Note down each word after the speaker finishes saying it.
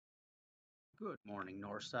Good morning,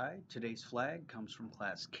 Northside. Today's flag comes from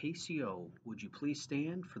Class KCO. Would you please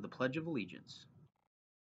stand for the Pledge of Allegiance?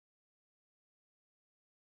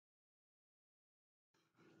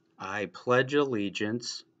 I pledge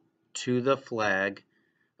allegiance to the flag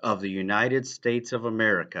of the United States of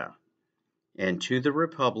America and to the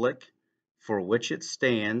republic for which it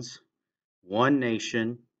stands, one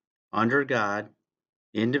nation, under God,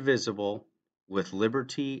 indivisible, with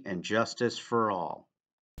liberty and justice for all.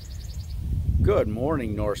 Good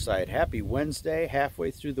morning, Northside. Happy Wednesday,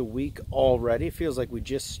 halfway through the week already. Feels like we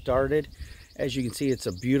just started. As you can see, it's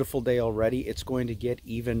a beautiful day already. It's going to get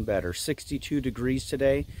even better. 62 degrees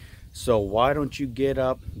today. So why don't you get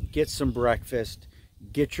up, get some breakfast,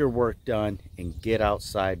 get your work done, and get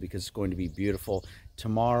outside because it's going to be beautiful.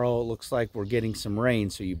 Tomorrow, it looks like we're getting some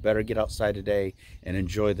rain, so you better get outside today and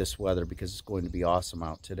enjoy this weather because it's going to be awesome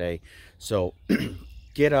out today. So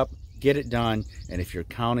get up, get it done, and if you're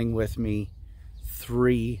counting with me,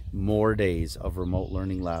 3 more days of remote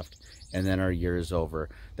learning left, and then our year is over.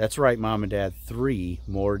 That's right, Mom and Dad, 3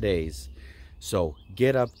 more days. So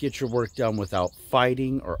get up, get your work done without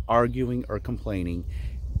fighting or arguing or complaining.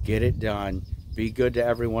 Get it done. Be good to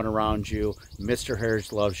everyone around you. Mr.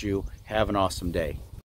 Harridge loves you. Have an awesome day.